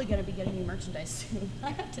 We're hopefully going to be getting new merchandise soon. I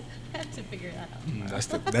have to figure that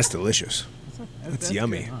out. That's delicious. That's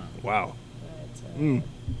yummy. good, huh? Wow.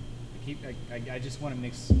 But, I just want to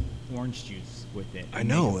mix orange juice with it. I and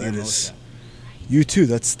know, make a that beer is- mocha. You too.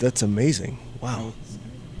 That's amazing. Wow.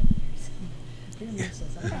 beer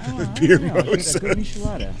mimosas. Beer A good mocha.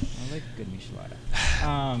 michelada. I like good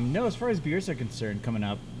michelada. No, as far as beers are concerned, coming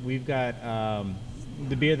up, we've got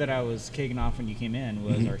the beer that I was kicking off when you came in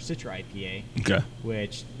was our Citra IPA, Okay.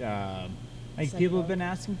 which I think people have been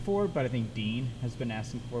asking for, but I think Dean has been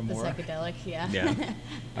asking for The more. psychedelic, yeah. Yeah.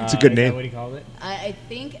 It's a good Is that name. what he called it? I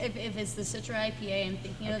think if it's the Citra IPA I'm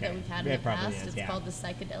thinking of that Okay. we've had Yeah, in the it probably past, is, it's yeah. called the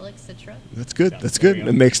psychedelic Citra. That's good. So, That's there good. we go.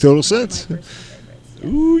 It makes total One of my sense. personal favorites. Yeah.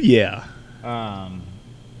 Ooh, yeah.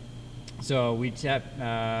 So we're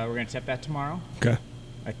gonna tap that tomorrow. Okay.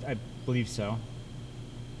 I believe so.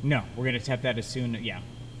 No, we're gonna tap that as soon. Yeah.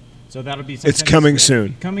 So that'll be. It's sometime coming this soon.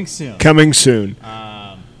 week. Coming soon. Coming soon.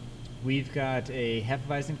 We've got a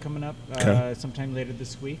Hefeweizen coming up Okay. sometime later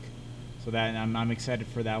this week. So that I'm excited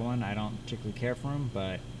for that one. I don't particularly care for them,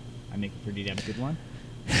 but I make a pretty damn good one.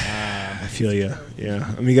 I feel you. Yeah.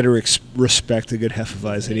 I mean, you got to respect a good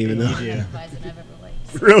Hefeweizen, even though. You do. Hefeweizen I've ever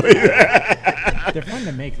liked. Really? They're fun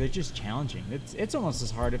to make. They're just challenging. It's almost as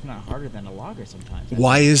hard, if not harder, than a lager sometimes.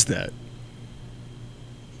 Why is that?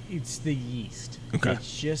 It's the yeast. Okay.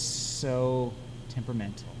 It's just so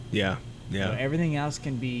temperamental. Yeah. You know, everything else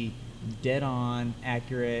can be dead on,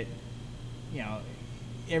 accurate.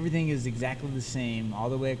 Everything is exactly the same all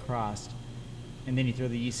the way across. And then you throw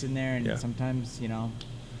the yeast in there, and Yeah. sometimes,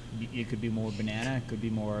 it could be more banana, it could be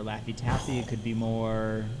more Laffy Taffy, it could be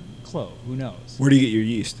more clove. Who knows? Where do you get your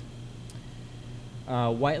yeast?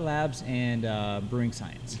 White Labs and Brewing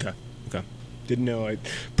Science. Okay. Okay. Didn't know.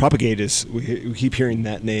 Propagate is, we keep hearing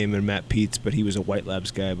that name and Matt Peets, but he was a White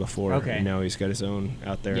Labs guy before. Okay. And now he's got his own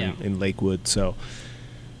out there Yeah. in Lakewood. So,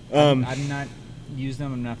 I've not used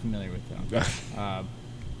them. I'm not familiar with them.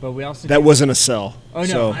 But we also that do- wasn't a sell. Oh, no.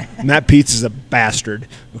 So Matt Peets is a bastard.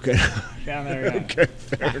 Okay. down there. Okay.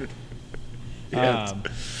 Fair. Yes.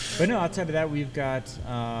 But no, outside of that, we've got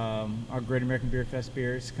our Great American Beer Fest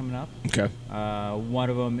beers coming up. Okay. One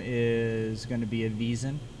of them is going to be a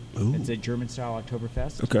Wiesen. Ooh. It's a German-style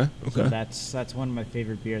Oktoberfest. Okay. So Okay. that's one of my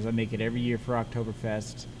favorite beers. I make it every year for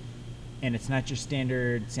Oktoberfest, and it's not your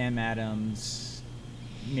standard Sam Adams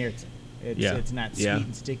Märzen. It's not sweet Yeah.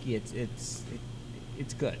 and sticky. It's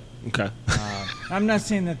good. Okay. I'm not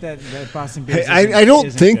saying that Boston beer. Hey, I don't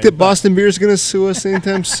isn't think good, that but- Boston Beer is going to sue us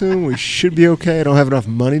anytime soon. We should be okay. I don't have enough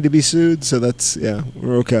money to be sued, so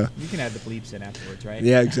we're okay. You can add the bleeps in afterwards, right?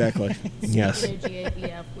 Yeah, exactly. Yes. Speaking of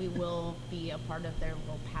GABF, we will be a part of their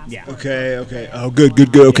little passport. Yeah. Okay, program okay. that Oh, they good. have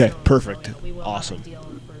Okay, going on. perfect. So, yeah, we will Awesome. have a deal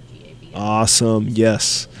for GABF. Awesome.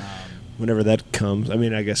 Yes. Um, Whenever that comes, I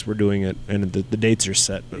mean, I guess we're doing it, and the dates are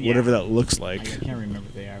set. But Yeah. whatever that looks I like. can't remember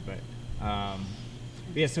what they are, but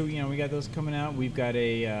yeah. So we got those coming out. We've got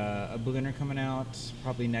a Berliner coming out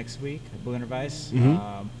probably next week. A Berliner Weiss.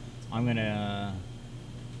 Mhm. I'm gonna.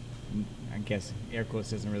 I guess air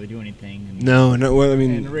quotes doesn't really do anything. No. Well, I In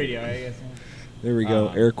mean, the radio, I guess. there we go.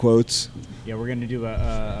 uh, Air quotes. Yeah, we're gonna do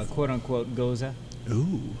a quote unquote goza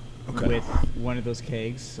Ooh. Okay. with one of those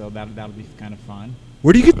kegs. So that'll be kind of fun.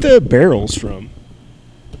 Where do you get the barrels from?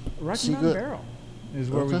 Rocky So you Mountain got- Barrel is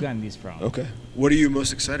where Okay. we've gotten these from. Okay. What are you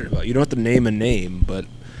most excited about? You don't have to name a name, but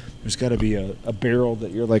there's got to be a barrel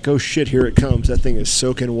that you're like, oh shit, here it comes. That thing is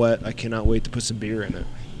soaking wet. I cannot wait to put some beer in it.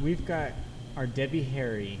 We've got our Debbie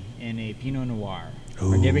Harry in a Pinot Noir.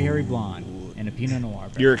 Our Debbie Harry Blonde in a Pinot Noir.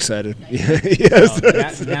 barrel. You're excited. Yes.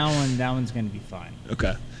 So that one's going to be fun.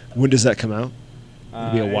 Okay. When does that come out?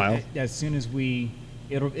 It'll be a while. As soon as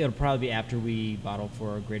it'll probably be after we bottle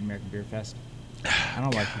for Great American Beer Fest. I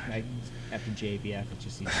don't after JBF. It's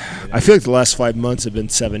just easy to do that. I feel like the last 5 months have been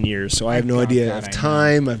 7 years, so I have no Oh, idea God, of I know.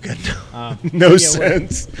 time. I've got no Yeah,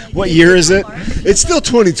 sense. What year is it? It's still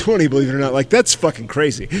 2020, believe it or not. Like, that's fucking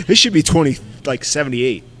crazy. This should be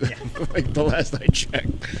 78. Like the last I checked.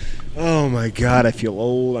 Oh my God, I feel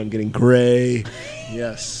old. I'm getting gray.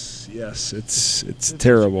 Yes, it's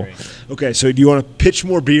terrible. great. Okay, so do you want to pitch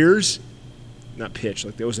more beers? Not pitch.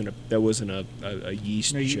 Like that wasn't a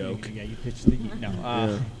yeast No, you pitched the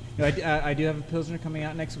no. No, I do have a Pilsner coming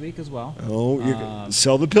out next week as well. Oh, you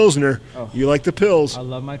sell the Pilsner. Oh. You like the pills. I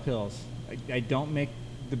love my pills. I don't make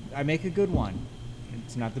I make a good one.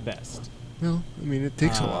 It's not the best, Well, I mean, it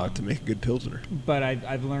takes a lot to make a good Pilsner. but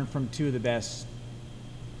I've learned from two of the best,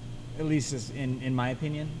 at least in my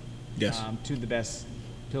opinion. Yes. Two of the best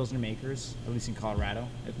Pilsner makers, at least in Colorado,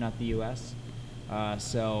 if not the U.S.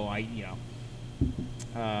 So I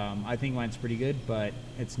think mine's pretty good, but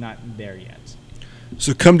it's not there yet.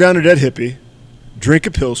 So come down to Dead Hippie, drink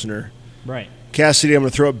a Pilsner. Right. Cassidy, I'm going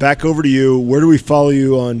to throw it back over to you. Where do we follow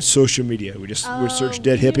you on social media? We search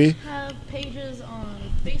Dead Hippie. We have pages on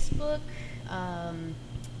Facebook,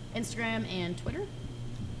 Instagram, and Twitter.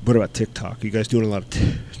 What about TikTok? You guys doing a lot of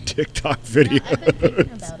TikTok Yeah, videos? I've been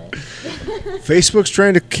thinking about it. Facebook's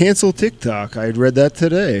trying to cancel TikTok. I read that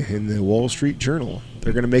today in the Wall Street Journal.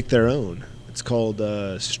 They're going to make their own. It's called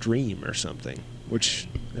Stream or something, which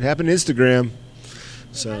it happened to Instagram.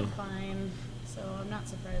 So I'm fine, so I'm not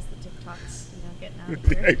surprised that TikTok's getting out of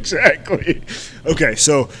here. exactly. Okay,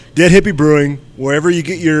 so Dead Hippie Brewing, wherever you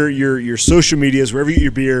get your social medias, wherever you get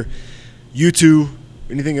your beer. YouTube.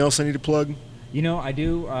 Anything else I need to plug? I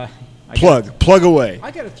do. Plug away.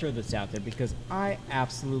 I got to throw this out there because I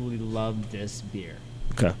absolutely love this beer.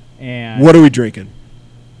 Okay. And What are we drinking?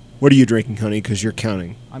 What are you drinking, honey? Because you're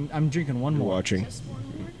counting. I'm drinking one You're more. watching. Just one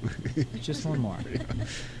more. Just one more.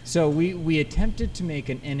 So we attempted to make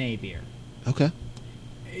an NA beer. Okay.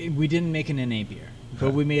 We didn't make an NA beer,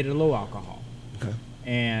 but we made it low alcohol. Okay.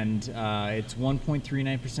 And it's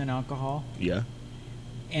 1.39% alcohol, Yeah.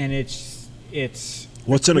 and it's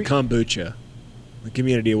What's in a kombucha? Like, give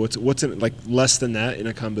me an idea. What's in like less than that in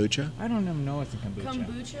a kombucha? I don't even know what's in kombucha.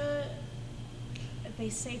 Kombucha, they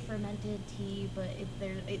say fermented tea, but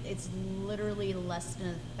it's literally less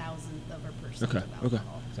than 1,000th of a percent Okay, of okay.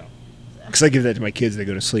 alcohol. So Because I give that to my kids, they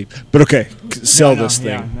go to sleep. But okay, sell No, this thing.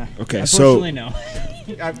 yeah, no. Okay, so Unfortunately, no.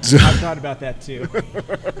 I've thought about that too.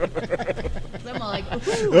 I'm all like,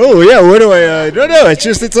 ooh. oh yeah, what do I? No,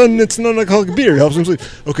 it's an non-alcoholic beer. It helps them sleep.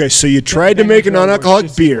 Okay, so you tried to make a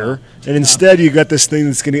non-alcoholic beer, and instead you got this thing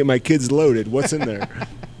that's gonna get my kids loaded. What's in there?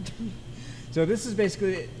 So this is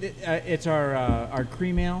basically it's our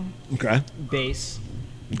cream ale Okay. base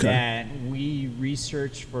that we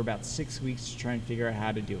researched for about 6 weeks to try and figure out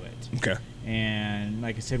how to do it. Okay. And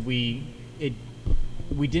like I said, we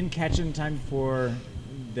didn't catch it in time for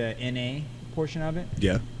the NA portion of it.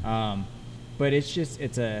 Yeah. But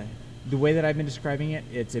the way that I've been describing it,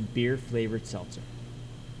 it's a beer flavored seltzer.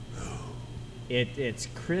 It's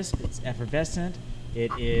crisp, it's effervescent, it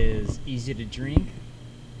is easy to drink,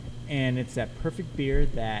 and it's that perfect beer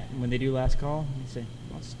that when they do last call, you say,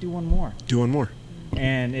 let's do one more. Do one more.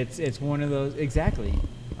 And it's one of those, exactly.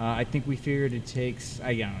 I think we figured it takes,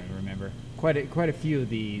 I don't even remember, quite a few of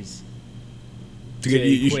these to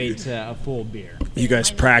equate to a full beer. You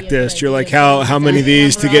guys practiced. You're like, how many of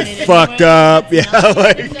these to get fucked up? Yeah,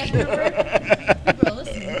 like.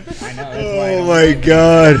 I know. Oh my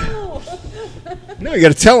God. No, you got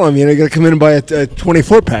to tell them. You got to come in and buy a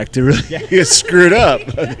 24-pack to really get screwed up.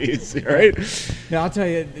 Right? No, I'll tell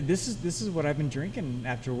you. This is what I've been drinking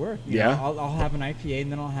after work. You know, I'll have an IPA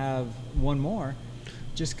and then I'll have one more,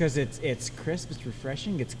 just because it's crisp, it's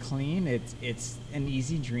refreshing, it's clean, it's an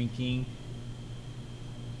easy drinking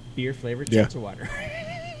beer flavored seltzer water.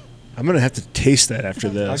 I'm going to have to taste that after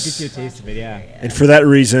this. I'll get you a taste of it, yeah. And for that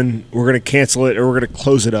reason, we're going to cancel it or we're going to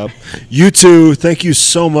close it up. You two, thank you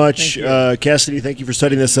so much. Cassidy, thank you for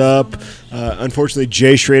setting this up. Unfortunately,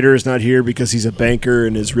 Jay Schrader is not here because he's a banker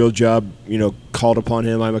and his real job, called upon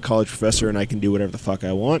him. I'm a college professor and I can do whatever the fuck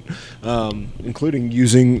I want, including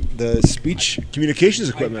using the speech communications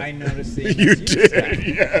equipment. I noticed that you did,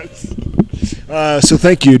 yes. So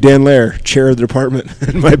thank you, Dan Lair, chair of the department,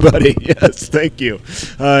 and my buddy. Yes, thank you.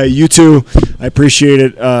 You two, I appreciate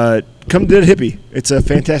it. Come to Dead Hippie. It's a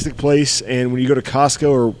fantastic place, and when you go to Costco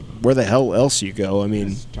or where the hell else you go, I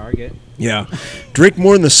mean, Target. Yeah, drink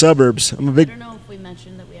more in the suburbs. I'm a big. I don't know if we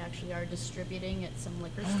mentioned that we actually are distributing at some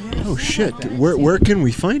liquor stores. Oh shit! Where can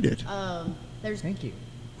we find it? There's Thank you.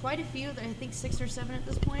 quite a few. I think 6 or 7 at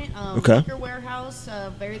this point. Okay. Liquor Warehouse,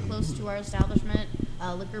 very close to our establishment.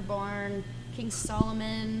 Liquor Barn, King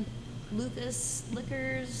Solomon, Lucas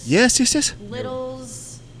Liquors. Yes.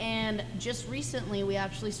 Littles, and just recently we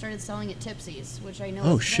actually started selling at Tipsy's, which I know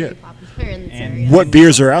Oh, is shit. very popular in this And area. What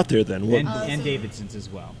beers are out there then? What? And Davidson's as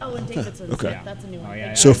well. Oh, and Davidson's. Okay. Yeah, that's a new one. Oh,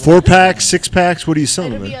 yeah, So 4-packs, 6-packs. What are you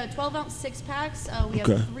selling It'll them be in? a 12-ounce 6-packs. We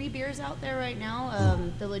Okay. have 3 beers out there right now.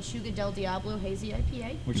 The Lechuga del Diablo Hazy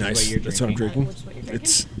IPA. Which is Nice. what you're That's what I'm drinking. drinking. Which is what you're drinking.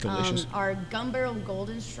 It's delicious. Our Gun Barrel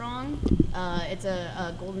Golden Strong. It's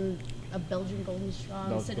a Belgian Golden Strong.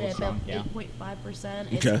 Belgian Sitting at about Golden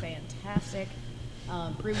 8.5%. It's Okay. fantastic.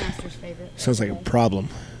 Brewmaster's favorite. Sounds like a problem.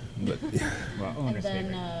 But Well, And owner's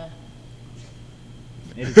then,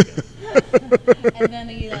 favorite. It is good. and then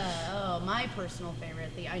my personal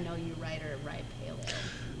favorite, the I Know You Writer Rye Pale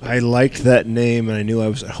Ale. I liked that name, and I knew I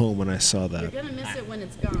was at home when I saw You're that. gonna miss it when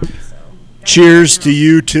it's gone. So. Cheers to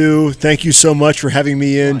you two. Thank you so much for having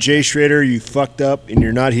me in. Jay Schrader, you fucked up and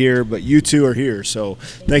you're not here, but you two are here. So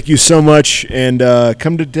thank you so much. And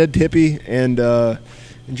come to Dead Hippie and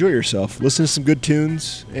enjoy yourself. Listen to some good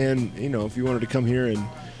tunes. And, if you wanted to come here and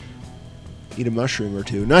eat a mushroom or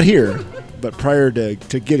two. Not here, but prior to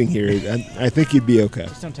getting here, I think you'd be okay.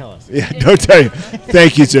 Just don't tell us. Yeah, don't tell you.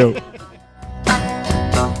 Thank you, too.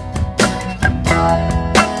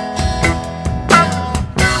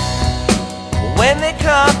 When they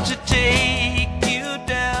come to take